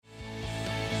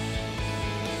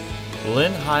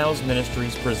Lynn Hiles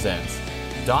Ministries presents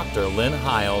Dr. Lynn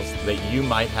Hiles, that you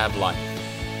might have life.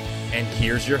 And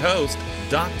here's your host,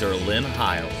 Dr. Lynn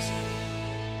Hiles.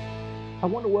 I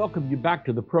want to welcome you back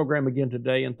to the program again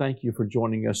today, and thank you for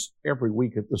joining us every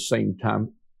week at the same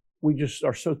time. We just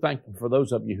are so thankful for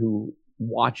those of you who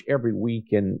watch every week,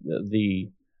 and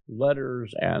the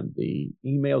letters and the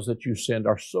emails that you send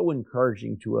are so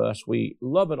encouraging to us. We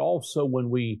love it also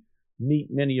when we meet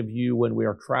many of you when we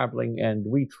are traveling, and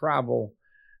we travel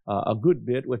a good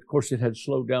bit. Of course, it had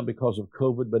slowed down because of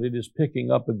COVID, but it is picking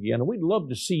up again. And we'd love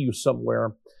to see you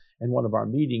somewhere in one of our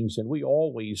meetings, and we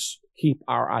always keep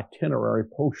our itinerary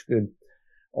posted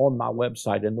on my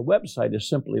website. And the website is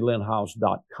simply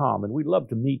lynnhiles.com. And we'd love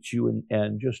to meet you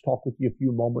and just talk with you a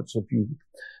few moments if you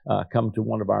come to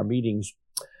one of our meetings.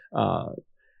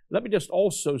 Let me just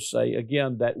also say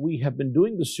again that we have been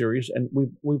doing the series, and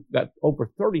we've got over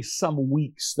 30 some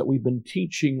weeks that we've been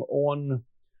teaching on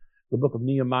the book of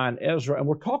Nehemiah and Ezra, and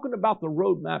we're talking about the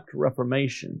roadmap to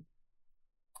Reformation.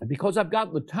 And because I've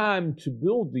got the time to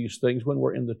build these things when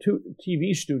we're in the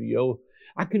TV studio,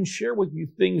 I can share with you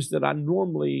things that I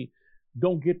normally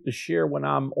don't get to share when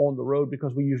I'm on the road,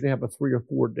 because we usually have a 3 or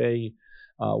 4 day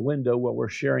window where we're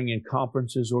sharing in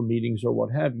conferences or meetings or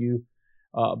what have you.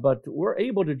 But we're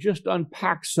able to just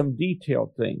unpack some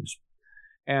detailed things.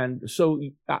 And so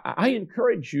I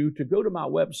encourage you to go to my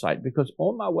website, because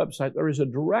on my website there is a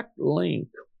direct link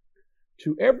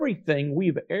to everything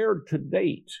we've aired to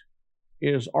date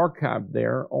is archived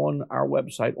there on our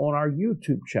website, on our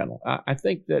YouTube channel. I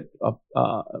think that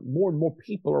more and more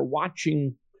people are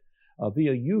watching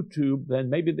via YouTube than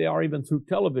maybe they are even through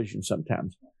television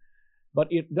sometimes. But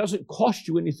it doesn't cost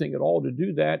you anything at all to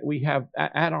do that. We have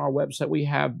at our website, we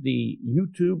have the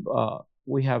YouTube,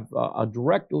 we have a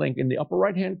direct link in the upper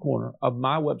right-hand corner of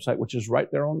my website, which is right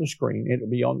there on the screen. It'll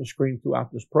be on the screen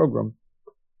throughout this program.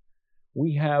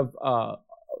 We have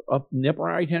up in the upper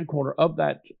right-hand corner of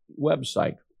that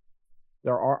website,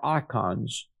 there are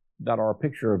icons that are a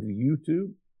picture of the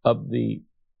YouTube, of the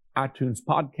iTunes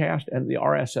podcast, and the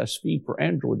RSS feed for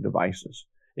Android devices.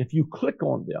 If you click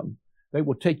on them, they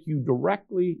will take you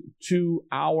directly to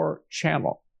our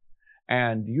channel,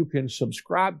 and you can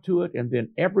subscribe to it. And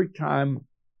then every time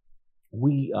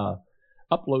we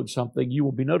upload something, you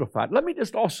will be notified. Let me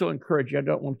just also encourage you, I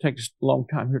don't want to take a long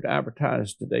time here to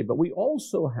advertise today, but we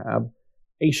also have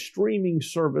a streaming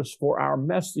service for our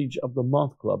Message of the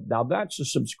Month Club. Now, that's a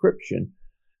subscription,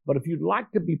 but if you'd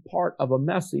like to be part of a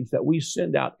message that we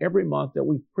send out every month that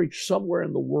we preach somewhere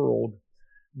in the world,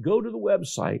 go to the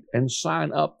website and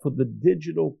sign up for the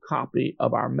digital copy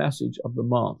of our Message of the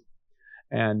Month.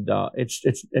 And it's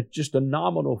just a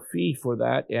nominal fee for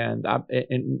that, and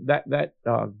that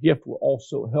gift will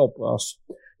also help us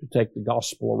to take the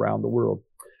gospel around the world.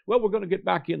 Well, we're going to get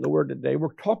back in the Word today.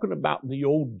 We're talking about the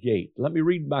old gate. Let me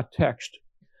read my text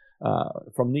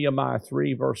from Nehemiah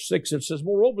 3, verse 6. It says,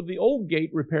 "Moreover, the old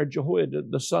gate repaired Jehoiada,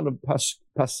 the son of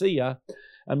Paseah,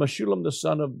 and Meshullam the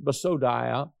son of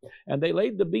Besodiah, and they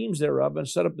laid the beams thereof, and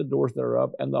set up the doors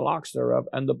thereof, and the locks thereof,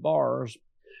 and the bars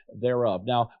thereof."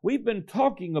 Now, we've been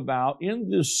talking about in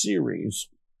this series,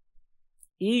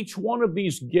 each one of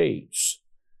these gates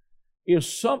is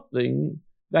something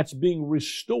that's being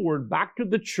restored back to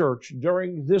the church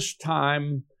during this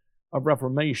time of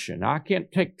Reformation. I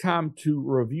can't take time to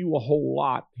review a whole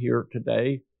lot here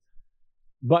today,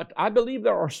 but I believe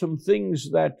there are some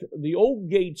things that the old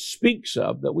gate speaks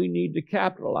of that we need to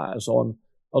capitalize on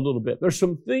a little bit. There's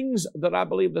some things that I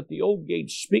believe that the old gate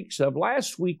speaks of.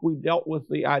 Last week we dealt with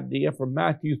the idea from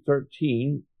Matthew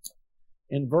 13.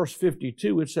 In verse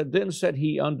 52, it said, "Then said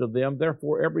he unto them,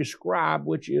 Therefore every scribe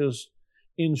which is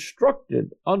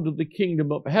instructed unto the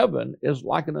kingdom of heaven is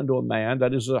likened unto a man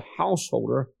that is a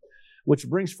householder, which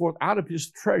brings forth out of his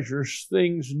treasures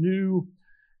things new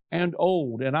and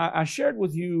old." And I shared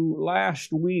with you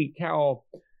last week how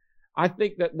I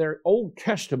think that their Old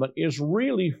Testament is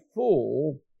really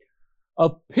full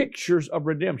of pictures of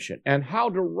redemption, and how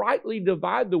to rightly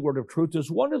divide the word of truth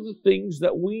is one of the things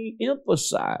that we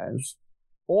emphasize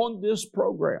on this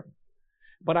program.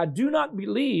 But I do not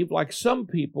believe, like some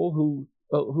people who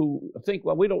think,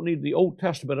 well, we don't need the Old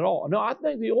Testament at all. No, I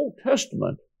think the Old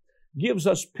Testament gives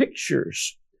us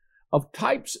pictures of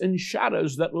types and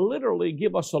shadows that literally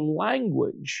give us a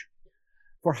language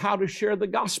for how to share the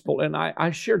gospel. And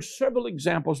I shared several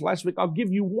examples last week. I'll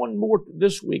give you one more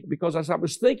this week, because as I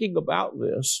was thinking about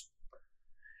this,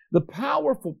 the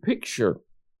powerful picture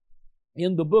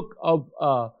in the book of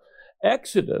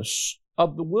Exodus,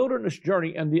 of the wilderness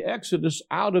journey and the exodus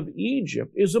out of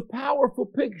Egypt, is a powerful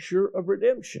picture of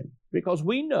redemption, because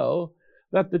we know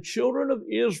that the children of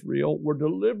Israel were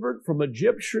delivered from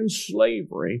Egyptian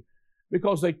slavery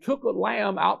because they took a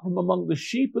lamb out from among the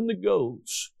sheep and the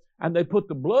goats, and they put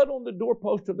the blood on the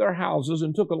doorpost of their houses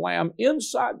and took a lamb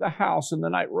inside the house in the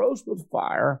night roast with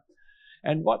fire.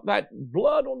 And what that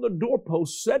blood on the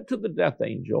doorpost said to the death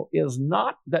angel is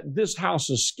not that this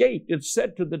house escaped. It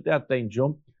said to the death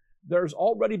angel, there's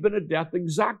already been a death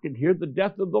exacted here. The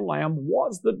death of the lamb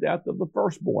was the death of the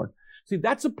firstborn. See,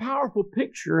 that's a powerful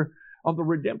picture of the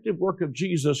redemptive work of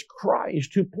Jesus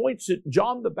Christ, who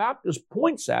John the Baptist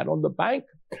points at on the bank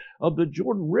of the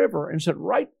Jordan River and said,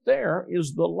 right there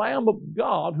is the Lamb of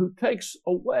God who takes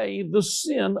away the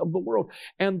sin of the world.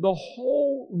 And the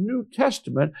whole New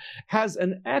Testament has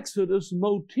an Exodus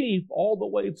motif all the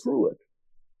way through it.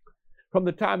 From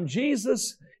the time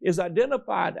Jesus is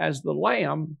identified as the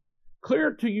Lamb,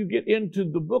 clear till you get into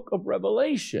the book of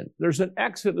Revelation, there's an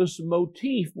Exodus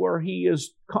motif where he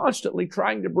is constantly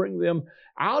trying to bring them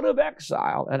out of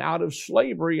exile and out of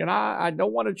slavery. And I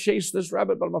don't want to chase this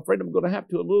rabbit, but I'm afraid I'm going to have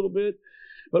to a little bit.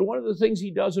 But one of the things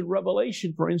he does in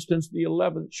Revelation, for instance, the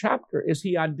 11th chapter, is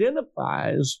he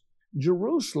identifies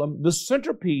Jerusalem, the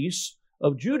centerpiece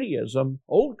of Judaism,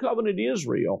 Old Covenant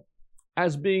Israel,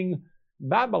 as being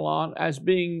Babylon, as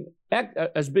being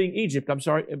Egypt,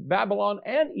 Babylon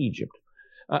and Egypt,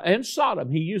 and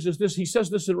Sodom. He says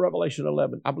this in Revelation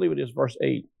 11, I believe it is verse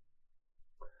 8.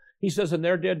 He says, and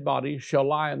their dead bodies shall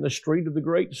lie in the street of the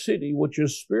great city, which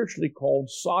is spiritually called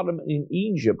Sodom in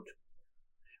Egypt,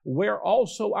 where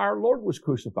also our Lord was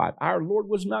crucified. Our Lord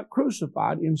was not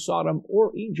crucified in Sodom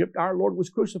or Egypt. Our Lord was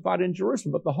crucified in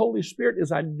Jerusalem. But the Holy Spirit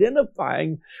is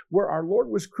identifying where our Lord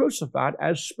was crucified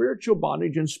as spiritual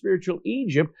bondage and spiritual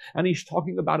Egypt. And he's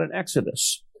talking about an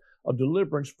exodus, a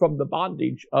deliverance from the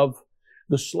bondage of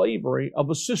the slavery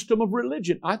of a system of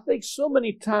religion. I think so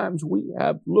many times we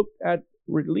have looked at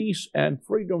release and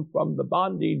freedom from the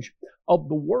bondage of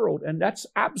the world, and that's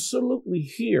absolutely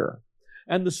here,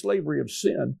 and the slavery of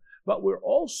sin. But we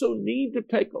also need to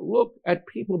take a look at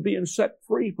people being set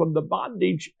free from the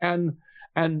bondage and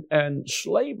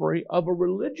slavery of a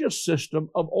religious system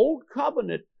of old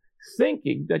covenant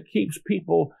thinking that keeps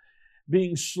people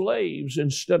being slaves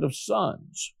instead of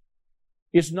sons.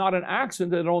 It's not an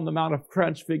accident that on the Mount of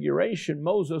Transfiguration,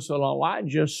 Moses and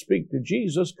Elijah speak to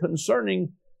Jesus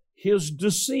concerning his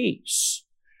decease.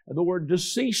 And the word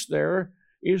decease there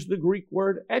is the Greek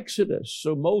word exodus.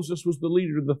 So Moses was the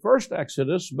leader of the first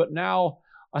exodus, but now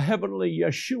a heavenly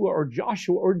Yeshua or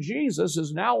Joshua or Jesus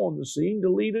is now on the scene to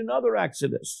lead another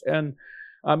exodus. And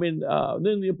then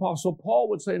the Apostle Paul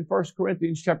would say in 1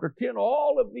 Corinthians chapter 10,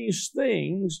 all of these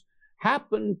things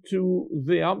happened to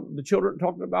them,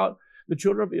 talking about the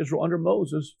children of Israel under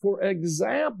Moses, for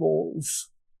examples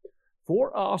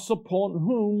for us upon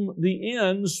whom the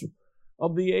ends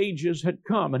of the ages had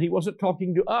come. And he wasn't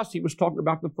talking to us. He was talking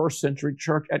about the first century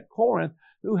church at Corinth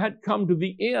who had come to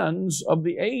the ends of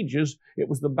the ages. It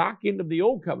was the back end of the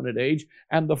Old Covenant age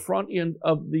and the front end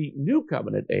of the New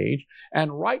Covenant age.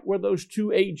 And right where those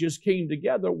two ages came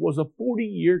together was a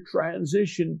 40-year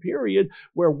transition period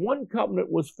where one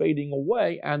covenant was fading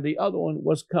away and the other one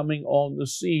was coming on the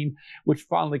scene, which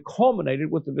finally culminated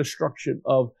with the destruction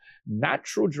of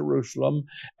natural Jerusalem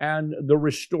and the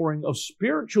restoring of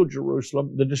spiritual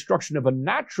Jerusalem, the destruction of a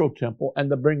natural temple and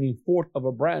the bringing forth of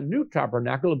a brand new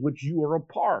tabernacle of which you are a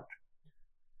part.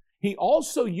 He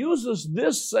also uses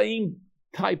this same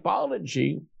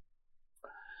typology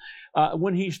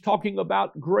when he's talking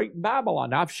about Great Babylon.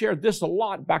 Now, I've shared this a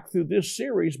lot back through this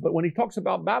series, but when he talks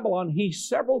about Babylon, he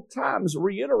several times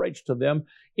reiterates to them,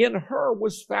 in her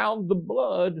was found the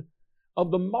blood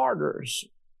of the martyrs.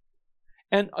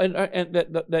 And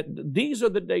that these are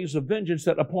the days of vengeance,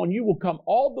 that upon you will come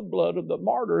all the blood of the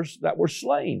martyrs that were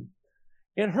slain.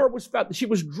 In her was found, she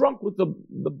was drunk with the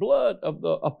blood of the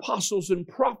apostles and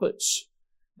prophets.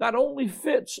 That only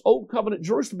fits Old Covenant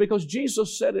Jerusalem, because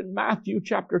Jesus said in Matthew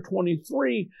chapter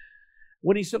 23,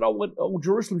 when he said, oh,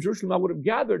 Jerusalem, Jerusalem, I would have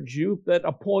gathered you, that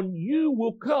upon you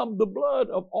will come the blood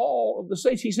of all of the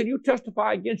saints. He said, you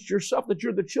testify against yourself that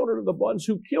you're the children of the ones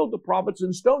who killed the prophets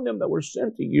and stoned them that were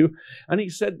sent to you. And he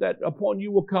said that upon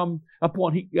you will come,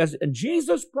 and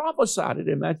Jesus prophesied it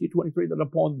in Matthew 23, that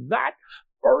upon that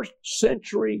first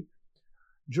century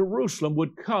Jerusalem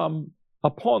would come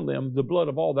upon them the blood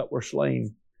of all that were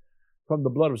slain. From the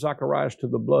blood of Zacharias to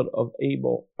the blood of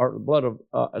Abel, or the blood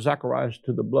of Zacharias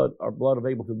to the blood, or blood of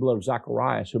Abel to the blood of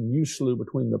Zacharias, whom you slew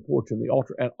between the porch and the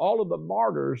altar. And all of the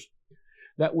martyrs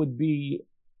that would be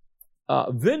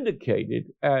vindicated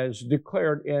as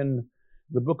declared in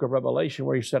the book of Revelation,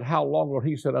 where he said, how long, Lord?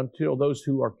 He said, until those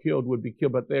who are killed would be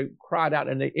killed. But they cried out,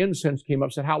 and the incense came up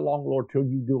and said, how long, Lord, till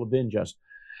you do avenge us?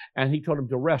 And he told him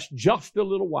to rest just a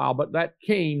little while, but that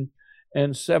came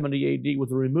in 70 AD with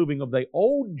the removing of the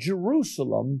old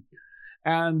Jerusalem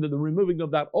and the removing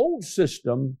of that old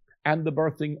system and the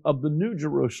birthing of the new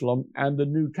Jerusalem and the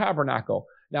new tabernacle.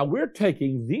 Now we're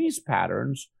taking these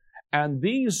patterns and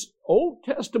these Old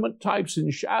Testament types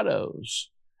and shadows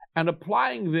and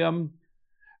applying them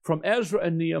from Ezra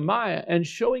and Nehemiah and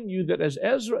showing you that as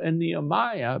Ezra and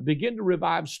Nehemiah begin to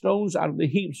revive stones out of the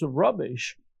heaps of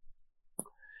rubbish,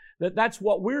 that's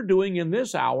what we're doing in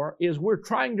this hour, is we're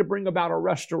trying to bring about a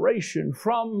restoration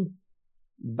from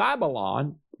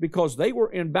Babylon, because they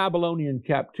were in Babylonian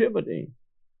captivity,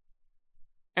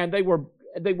 and they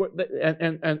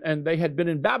had been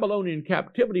in Babylonian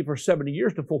captivity for 70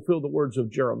 years to fulfill the words of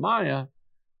Jeremiah.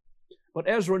 But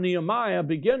Ezra and Nehemiah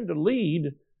began to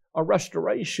lead a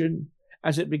restoration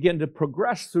as it began to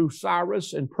progress through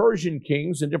Cyrus and Persian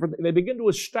kings and different things. They began to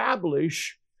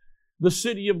establish the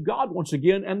city of God once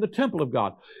again and the temple of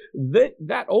God.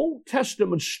 That Old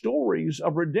Testament stories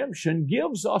of redemption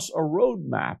gives us a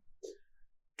roadmap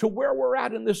to where we're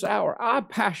at in this hour. I'm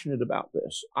passionate about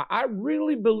this. I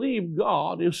really believe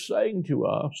God is saying to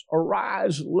us,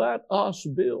 arise, let us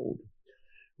build.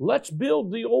 Let's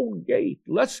build the old gate.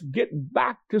 Let's get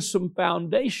back to some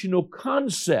foundational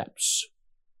concepts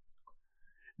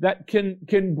that can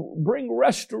bring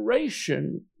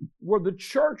restoration where the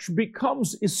church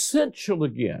becomes essential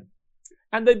again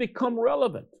and they become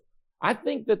relevant. I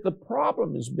think that the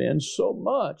problem has been so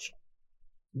much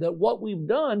that what we've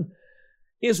done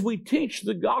is we teach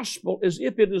the gospel as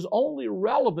if it is only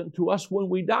relevant to us when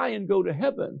we die and go to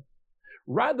heaven,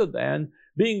 rather than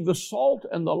being the salt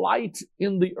and the light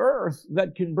in the earth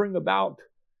that can bring about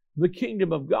the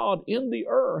kingdom of God in the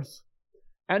earth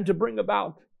and to bring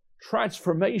about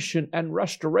transformation and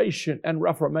restoration and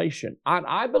reformation. And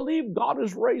I believe God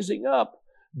is raising up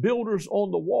builders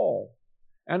on the wall.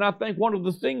 And I think one of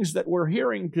the things that we're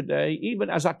hearing today, even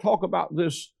as I talk about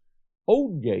this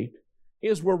old gate,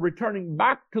 is we're returning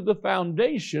back to the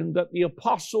foundation that the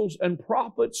apostles and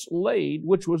prophets laid,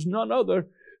 which was none other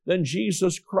than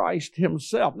Jesus Christ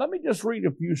himself. Let me just read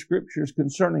a few scriptures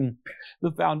concerning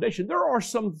the foundation. There are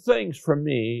some things for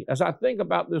me, as I think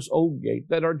about this old gate,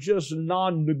 that are just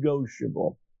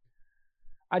non-negotiable.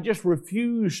 I just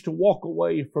refuse to walk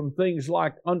away from things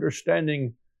like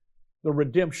understanding the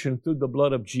redemption through the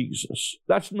blood of Jesus.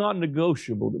 That's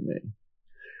non-negotiable to me.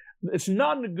 It's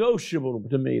non-negotiable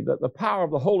to me that the power of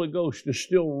the Holy Ghost is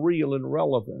still real and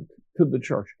relevant to the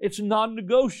church. It's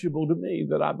non-negotiable to me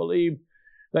that I believe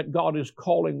that God is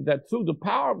calling that through the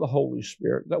power of the Holy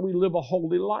Spirit that we live a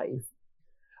holy life.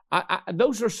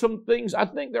 Those are some things, I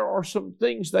think there are some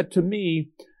things that to me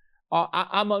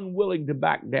I'm unwilling to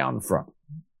back down from.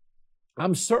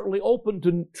 I'm certainly open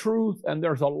to truth, and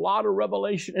there's a lot of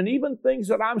revelation and even things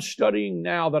that I'm studying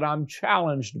now that I'm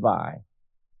challenged by.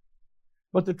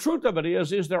 But the truth of it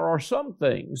is there are some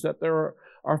things that there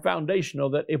are foundational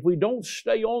that if we don't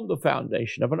stay on the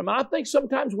foundation of it, I think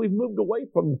sometimes we've moved away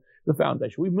from the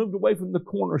foundation. We've moved away from the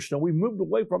cornerstone. We've moved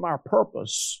away from our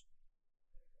purpose.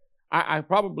 I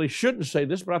probably shouldn't say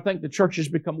this, but I think the church has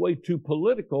become way too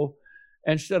political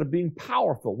instead of being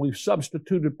powerful. We've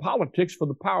substituted politics for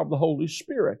the power of the Holy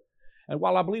Spirit. And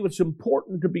while I believe it's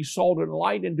important to be salt and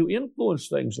light and to influence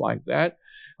things like that,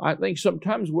 I think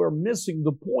sometimes we're missing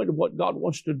the point of what God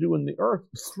wants to do in the earth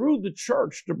through the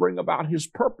church to bring about his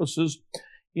purposes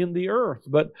in the earth.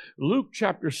 But Luke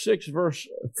chapter 6, verse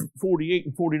 48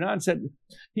 and 49 said,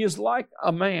 he is like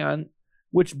a man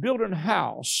which built an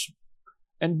house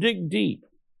and dig deep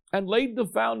and laid the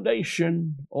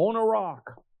foundation on a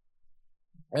rock.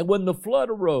 And when the flood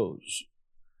arose,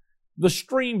 the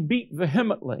stream beat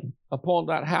vehemently upon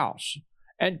that house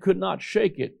and could not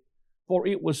shake it, for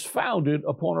it was founded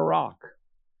upon a rock.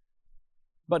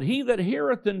 But he that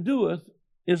heareth and doeth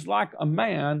is like a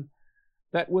man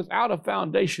that without a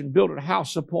foundation built a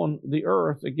house upon the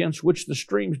earth, against which the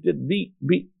streams did beat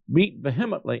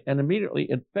vehemently, and immediately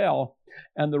it fell,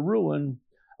 and the ruin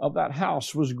of that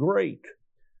house was great.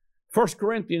 1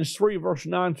 Corinthians 3, verse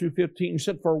 9 through 15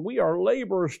 said, for we are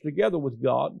laborers together with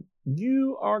God.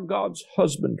 You are God's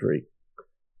husbandry.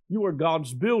 You are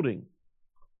God's building.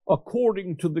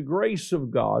 According to the grace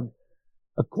of God,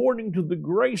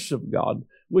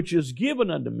 which is given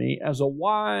unto me as a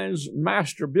wise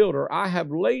master builder, I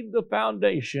have laid the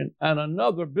foundation, and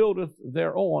another buildeth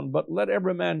thereon. But let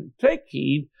every man take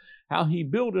heed how he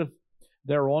buildeth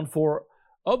thereon. For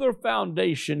other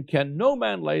foundation can no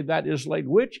man lay that is laid,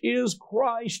 which is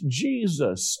Christ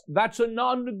Jesus. That's a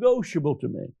non-negotiable to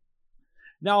me.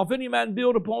 Now, if any man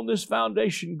build upon this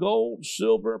foundation gold,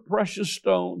 silver, precious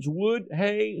stones, wood,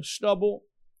 hay, stubble,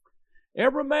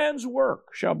 Every man's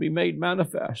work shall be made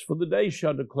manifest, for the day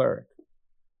shall declare it,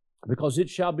 because it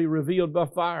shall be revealed by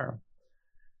fire.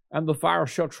 And the fire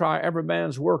shall try every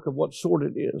man's work of what sort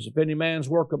it is. If any man's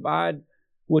work abide,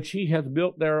 which he hath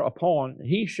built thereupon,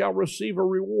 he shall receive a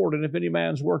reward. And if any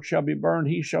man's work shall be burned,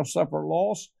 he shall suffer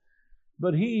loss,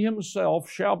 but he himself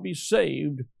shall be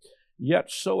saved, yet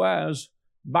so as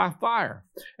by fire.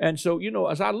 And so,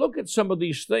 as I look at some of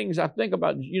these things, I think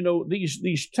about,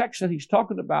 these texts that he's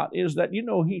talking about is that,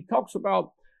 he talks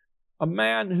about a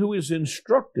man who is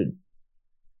instructed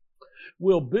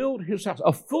will build his house.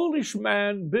 A foolish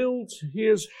man builds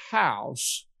his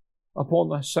house upon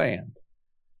the sand.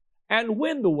 And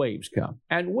when the waves come,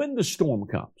 and when the storm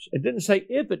comes, it didn't say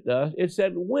if it does, it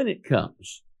said when it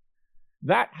comes,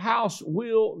 that house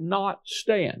will not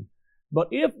stand. But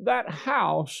if that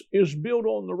house is built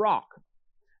on the rock,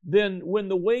 then when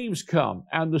the waves come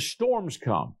and the storms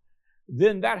come,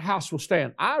 then that house will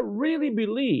stand. I really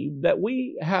believe that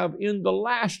we have, in the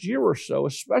last year or so,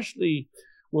 especially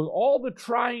with all the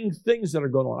trying things that are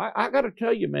going on, I got to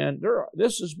tell you, man,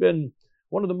 this has been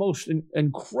one of the most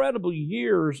incredible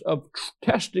years of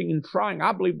testing and trying,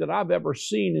 I believe, that I've ever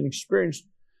seen and experienced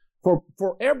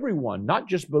for everyone, not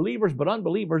just believers, but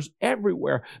unbelievers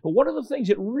everywhere. But one of the things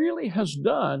it really has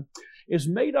done is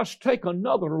made us take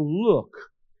another look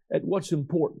at what's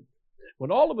important. When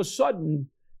all of a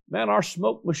sudden, man, our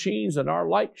smoke machines and our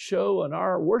light show and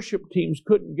our worship teams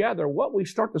couldn't gather, what we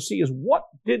start to see is, what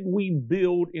did we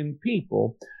build in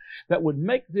people that would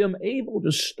make them able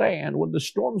to stand when the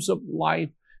storms of life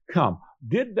come?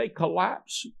 Did they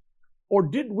collapse? Or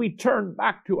did we turn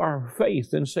back to our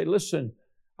faith and say, listen,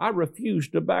 I refuse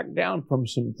to back down from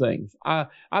some things.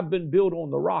 I've been built on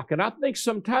the rock. And I think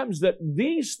sometimes that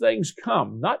these things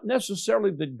come, not necessarily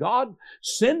that God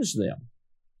sends them,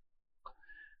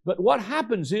 but what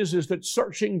happens is that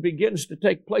searching begins to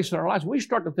take place in our lives. We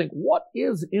start to think, what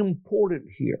is important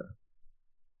here?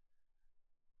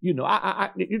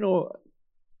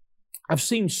 I've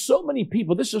seen so many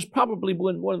people. This is probably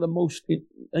one of the most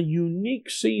unique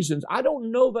seasons. I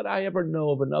don't know that I ever know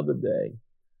of another day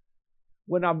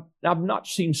when I've not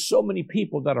seen so many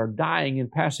people that are dying and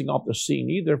passing off the scene,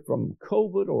 either from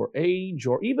COVID or age,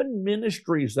 or even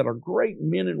ministries that are great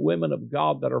men and women of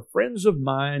God that are friends of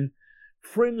mine,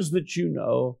 friends that you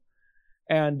know.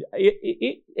 And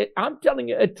I'm telling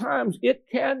you, at times it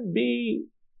can be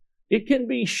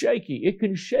shaky. It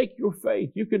can shake your faith.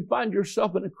 You can find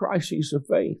yourself in a crisis of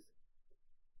faith.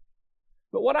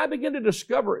 But what I begin to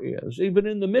discover is, even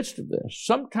in the midst of this,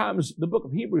 sometimes the book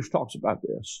of Hebrews talks about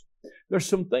this. There's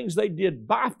some things they did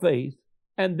by faith,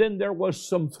 and then there was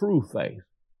some through faith.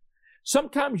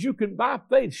 Sometimes you can, by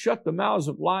faith, shut the mouths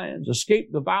of lions,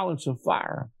 escape the violence of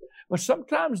fire. But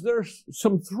sometimes there's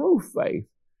some through faith,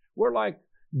 where, like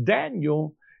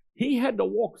Daniel, he had to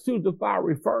walk through the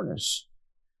fiery furnace.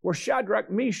 Where Daniel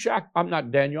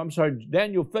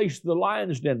faced the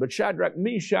lion's den, but Shadrach,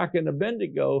 Meshach, and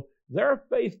Abednego, their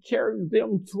faith carried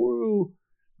them through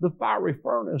the fiery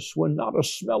furnace when not a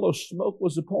smell of smoke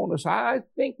was upon us. I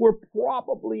think we're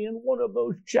probably in one of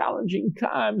those challenging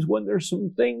times when there's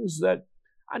some things that,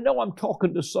 I know I'm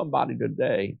talking to somebody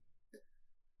today,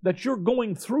 that you're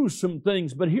going through some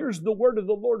things, but here's the word of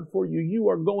the Lord for you. You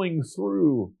are going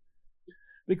through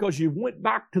because you went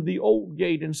back to the old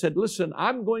gate and said, listen,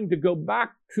 I'm going to go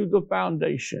back to the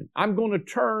foundation. I'm going to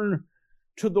turn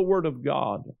to the Word of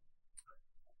God.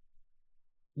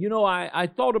 I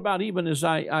thought about, even as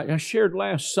I shared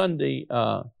last Sunday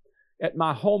at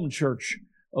my home church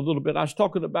a little bit, I was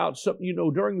talking about something,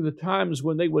 during the times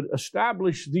when they would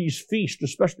establish these feasts,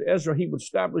 especially Ezra, he would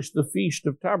establish the Feast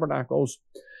of Tabernacles.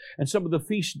 And some of the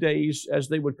feast days, as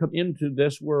they would come into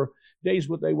this, were days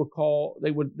what they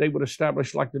would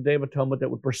establish, like the Day of Atonement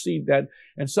that would precede that.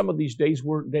 And some of these days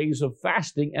were days of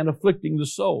fasting and afflicting the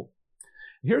soul.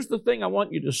 Here's the thing I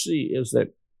want you to see is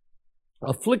that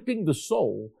afflicting the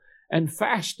soul and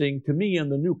fasting, to me, in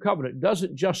the New Covenant,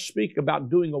 doesn't just speak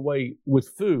about doing away with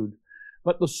food,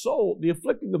 but the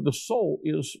afflicting of the soul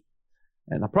is,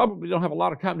 and I probably don't have a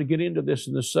lot of time to get into this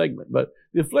in this segment, but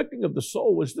the afflicting of the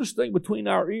soul is this thing between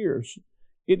our ears.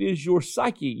 It is your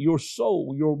psyche, your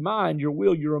soul, your mind, your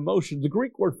will, your emotions. The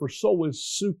Greek word for soul is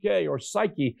psyche or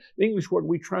psyche. The English word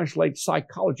we translate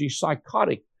psychology,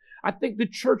 psychotic. I think the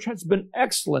church has been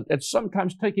excellent at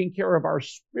sometimes taking care of our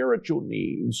spiritual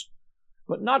needs,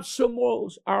 but not so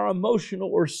much our emotional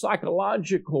or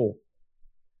psychological,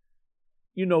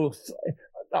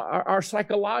 our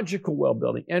psychological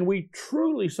well-being. And we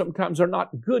truly sometimes are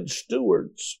not good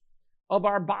stewards of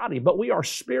our body, but we are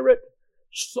spirit,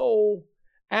 soul,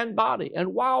 and body.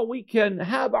 And while we can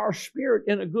have our spirit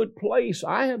in a good place,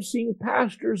 I have seen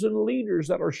pastors and leaders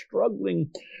that are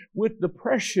struggling with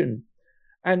depression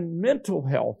and mental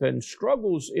health and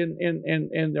struggles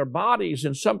in their bodies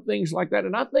and some things like that.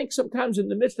 And I think sometimes in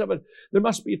the midst of it, there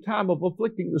must be a time of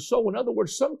afflicting the soul. In other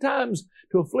words, sometimes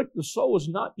to afflict the soul is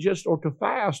not just, or to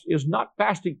fast is not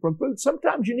fasting from food.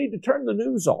 Sometimes you need to turn the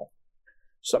news off.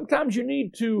 Sometimes you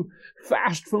need to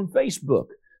fast from Facebook.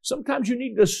 Sometimes you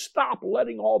need to stop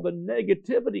letting all the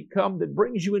negativity come that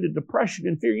brings you into depression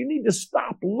and fear. You need to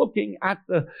stop looking at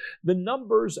the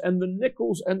numbers and the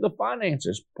nickels and the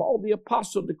finances. Paul the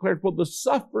Apostle declared, for the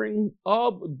suffering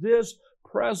of this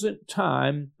present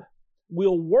time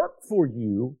will work for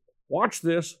you, watch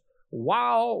this,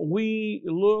 while we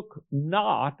look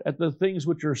not at the things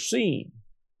which are seen,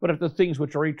 but at the things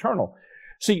which are eternal.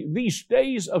 See, these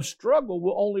days of struggle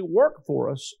will only work for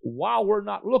us while we're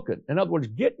not looking. In other words,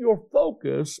 get your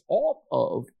focus off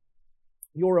of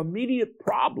your immediate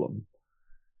problem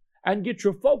and get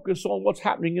your focus on what's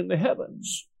happening in the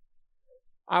heavens.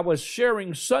 I was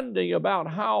sharing Sunday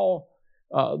about how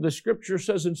the scripture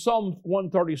says in Psalm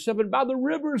 137, by the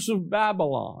rivers of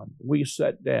Babylon we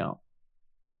sat down.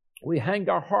 We hanged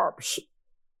our harps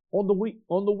on the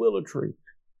willow tree.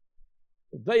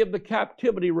 They of the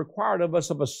captivity required of us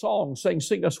of a song, saying,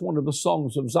 sing us one of the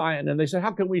songs of Zion. And they said,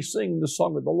 how can we sing the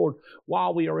song of the Lord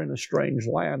while we are in a strange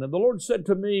land? And the Lord said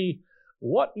to me,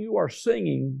 what you are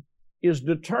singing is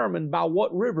determined by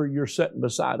what river you're sitting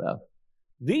beside of.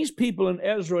 These people in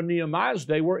Ezra and Nehemiah's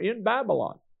day were in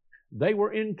Babylon. They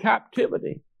were in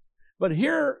captivity. But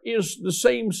here is the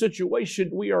same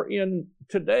situation we are in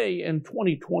today in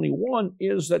 2021,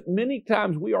 is that many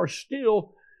times we are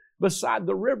still beside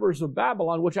the rivers of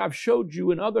Babylon, which I've showed you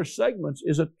in other segments,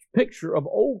 is a picture of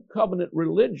old covenant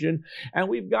religion. And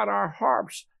we've got our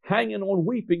harps hanging on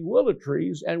weeping willow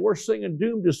trees, and we're singing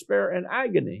doom, despair, and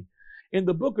agony. In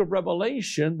the book of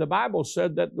Revelation, the Bible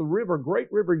said that the river,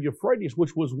 great river Euphrates,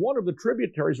 which was one of the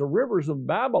tributaries or rivers of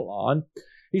Babylon,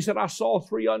 he said, I saw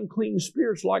 3 unclean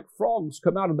spirits like frogs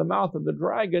come out of the mouth of the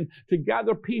dragon to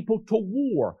gather people to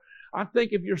war. I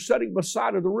think if you're sitting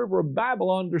beside of the river of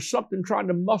Babylon, there's something trying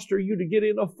to muster you to get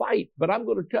in a fight. But I'm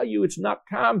going to tell you, it's not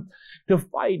time to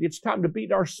fight. It's time to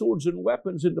beat our swords and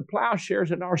weapons into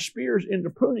plowshares and our spears into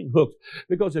pruning hooks.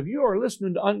 Because if you are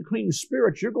listening to unclean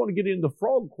spirits, you're going to get in the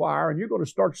frog choir and you're going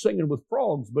to start singing with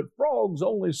frogs. But frogs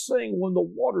only sing when the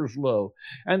water's low.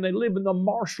 And they live in the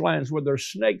marshlands where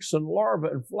there's snakes and larvae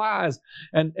and flies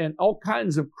and all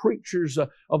kinds of creatures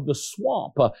of the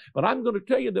swamp. But I'm going to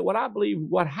tell you that what I believe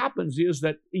what happens is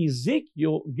that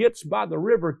Ezekiel gets by the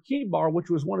river Kibar,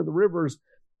 which was one of the rivers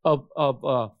of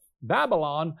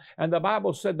Babylon, and the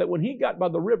Bible said that when he got by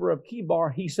the river of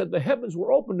Kibar, he said, the heavens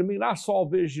were open to me and I saw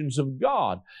visions of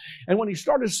God. And when he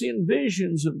started seeing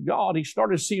visions of God, he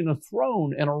started seeing a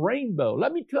throne and a rainbow.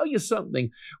 Let me tell you something.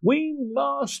 We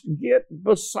must get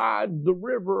beside the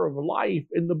river of life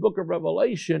in the book of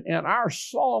Revelation, and our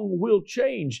song will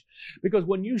change. Because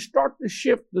when you start to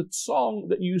shift the song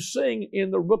that you sing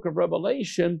in the book of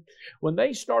Revelation, when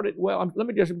they started, let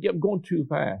me just get going too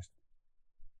fast.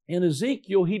 In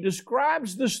Ezekiel, he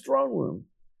describes this throne room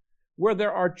where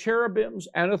there are cherubims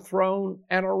and a throne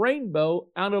and a rainbow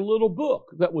and a little book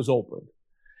that was opened.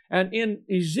 And in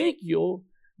Ezekiel,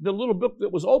 the little book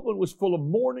that was opened was full of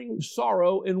mourning,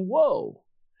 sorrow, and woe.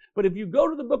 But if you go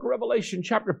to the book of Revelation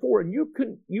chapter 4 and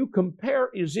you compare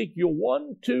Ezekiel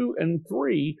 1, 2, and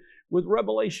 3 with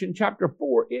Revelation chapter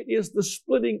 4, it is the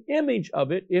splitting image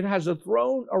of it. It has a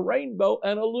throne, a rainbow,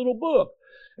 and a little book.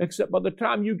 Except by the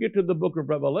time you get to the book of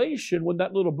Revelation, when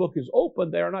that little book is open,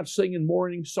 they are not singing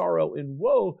mourning, sorrow, and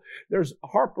woe. There's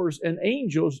harpers and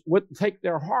angels take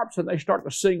their harps and they start to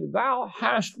sing, thou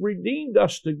hast redeemed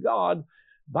us to God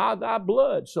by thy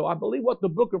blood. So I believe what the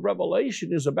book of Revelation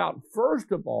is about,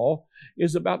 first of all,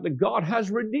 is about that God has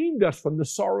redeemed us from the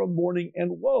sorrow, mourning,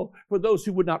 and woe. For those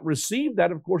who would not receive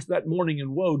that, of course, that mourning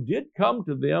and woe did come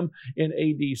to them in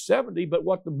AD 70. But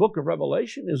what the book of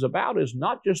Revelation is about is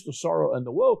not just the sorrow and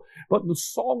the woe, but the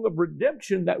song of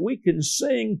redemption that we can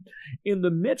sing in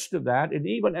the midst of that. And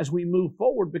even as we move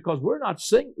forward, because we're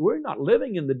not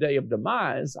living in the day of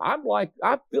demise. I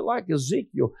feel like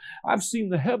Ezekiel. I've seen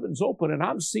the heavens open and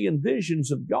I'm seeing visions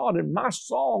of God, and my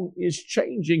song is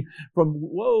changing from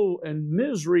woe and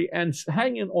misery and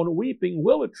hanging on a weeping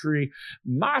willow tree.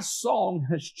 My song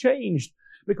has changed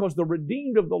because the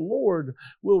redeemed of the Lord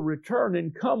will return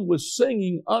and come with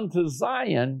singing unto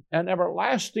Zion, and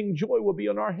everlasting joy will be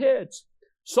on our heads.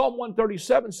 Psalm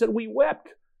 137 said, we wept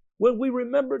when we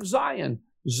remembered Zion.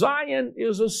 Zion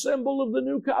is a symbol of the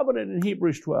new covenant in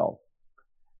Hebrews 12.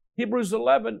 Hebrews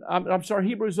 11.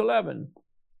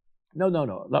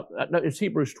 No, it's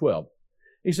Hebrews 12.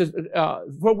 He says,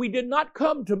 for we did not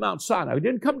come to Mount Sinai. We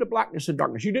didn't come to blackness and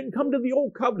darkness. You didn't come to the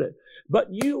old covenant, but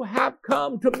you have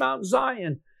come to Mount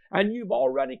Zion, and you've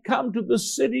already come to the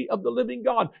city of the living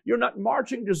God. You're not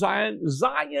marching to Zion.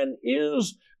 Zion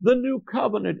is the new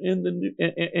covenant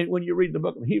when you read the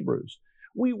book of Hebrews.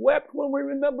 We wept when we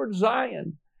remembered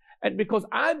Zion. And because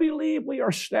I believe we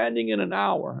are standing in an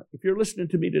hour, if you're listening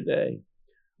to me today,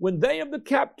 when they of the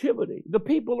captivity, the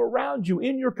people around you,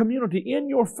 in your community, in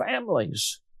your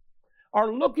families,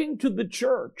 are looking to the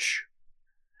church,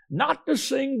 not to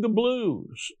sing the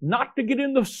blues, not to get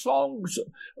in the songs,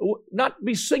 not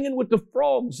be singing with the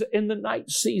frogs in the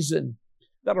night season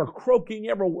that are croaking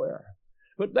everywhere.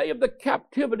 But they of the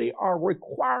captivity are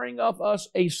requiring of us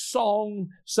a song,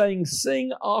 saying,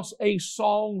 sing us a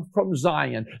song from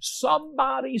Zion.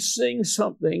 Somebody sing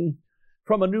something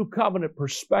from a new covenant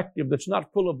perspective that's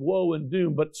not full of woe and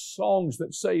doom, but songs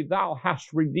that say, thou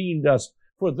hast redeemed us.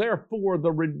 For therefore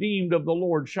the redeemed of the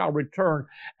Lord shall return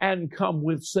and come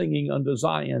with singing unto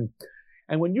Zion.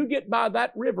 And when you get by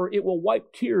that river, it will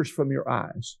wipe tears from your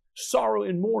eyes. Sorrow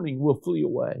and mourning will flee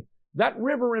away. That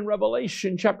river in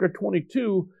Revelation chapter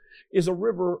 22 is a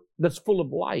river that's full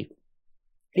of life.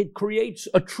 It creates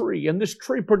a tree, and this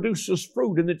tree produces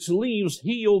fruit, and its leaves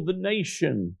heal the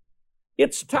nation.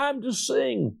 It's time to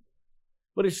sing,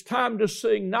 but it's time to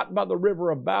sing not by the river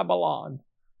of Babylon.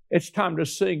 It's time to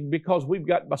sing because we've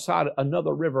got beside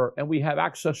another river, and we have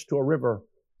access to a river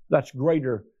that's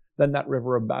greater than that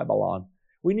river of Babylon.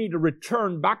 We need to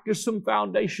return back to some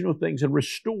foundational things and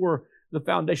restore the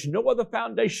foundation. No other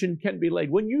foundation can be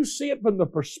laid. When you see it from the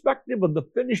perspective of the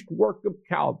finished work of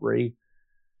Calvary,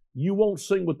 you won't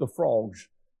sing with the frogs.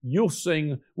 You'll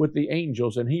sing with the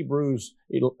angels. And Hebrews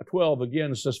 12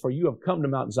 again says, for you have come to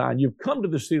Mount Zion, you've come to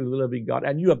the city of the living God,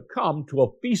 and you have come to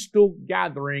a feastal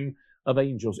gathering of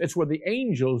angels. It's where the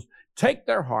angels take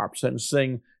their harps and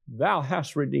sing, thou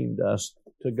hast redeemed us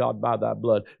to God by thy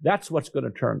blood. That's what's going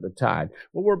to turn the tide.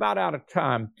 Well, we're about out of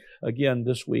time again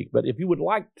this week, but if you would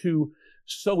like to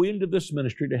sow into this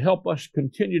ministry to help us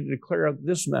continue to declare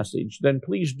this message, then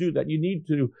please do that. You need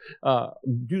to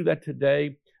do that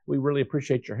today. We really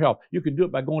appreciate your help. You can do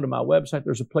it by going to my website.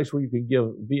 There's a place where you can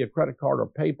give via credit card or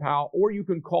PayPal, or you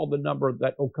can call the number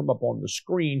that will come up on the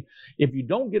screen. If you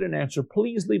don't get an answer,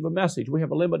 please leave a message. We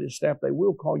have a limited staff. They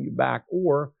will call you back,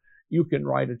 or you can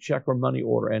write a check or money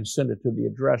order and send it to the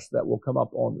address that will come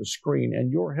up on the screen.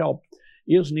 And your help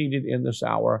is needed in this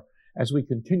hour as we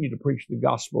continue to preach the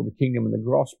gospel of the kingdom and the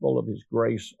gospel of His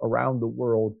grace around the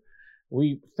world.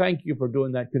 We thank you for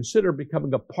doing that. Consider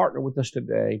becoming a partner with us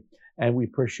today, and we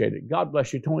appreciate it. God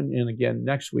bless you. Tune in again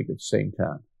next week at the same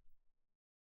time.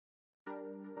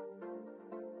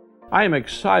 I am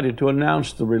excited to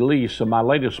announce the release of my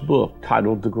latest book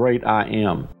titled The Great I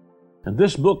Am. In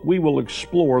this book, we will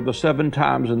explore the 7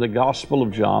 times in the Gospel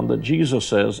of John that Jesus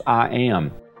says, I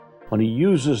am. When He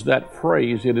uses that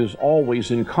phrase, it is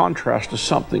always in contrast to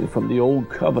something from the Old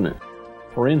Covenant.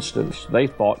 For instance, they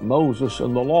thought Moses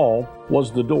and the law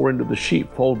was the door into the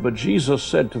sheepfold, but Jesus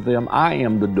said to them, I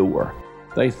am the door.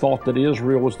 They thought that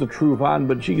Israel was the true vine,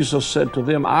 but Jesus said to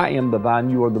them, I am the vine,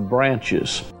 you are the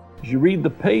branches. As you read the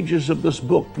pages of this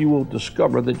book, you will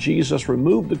discover that Jesus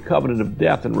removed the covenant of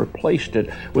death and replaced it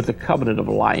with the covenant of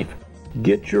life.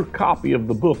 Get your copy of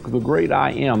the book, The Great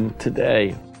I Am,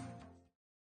 today.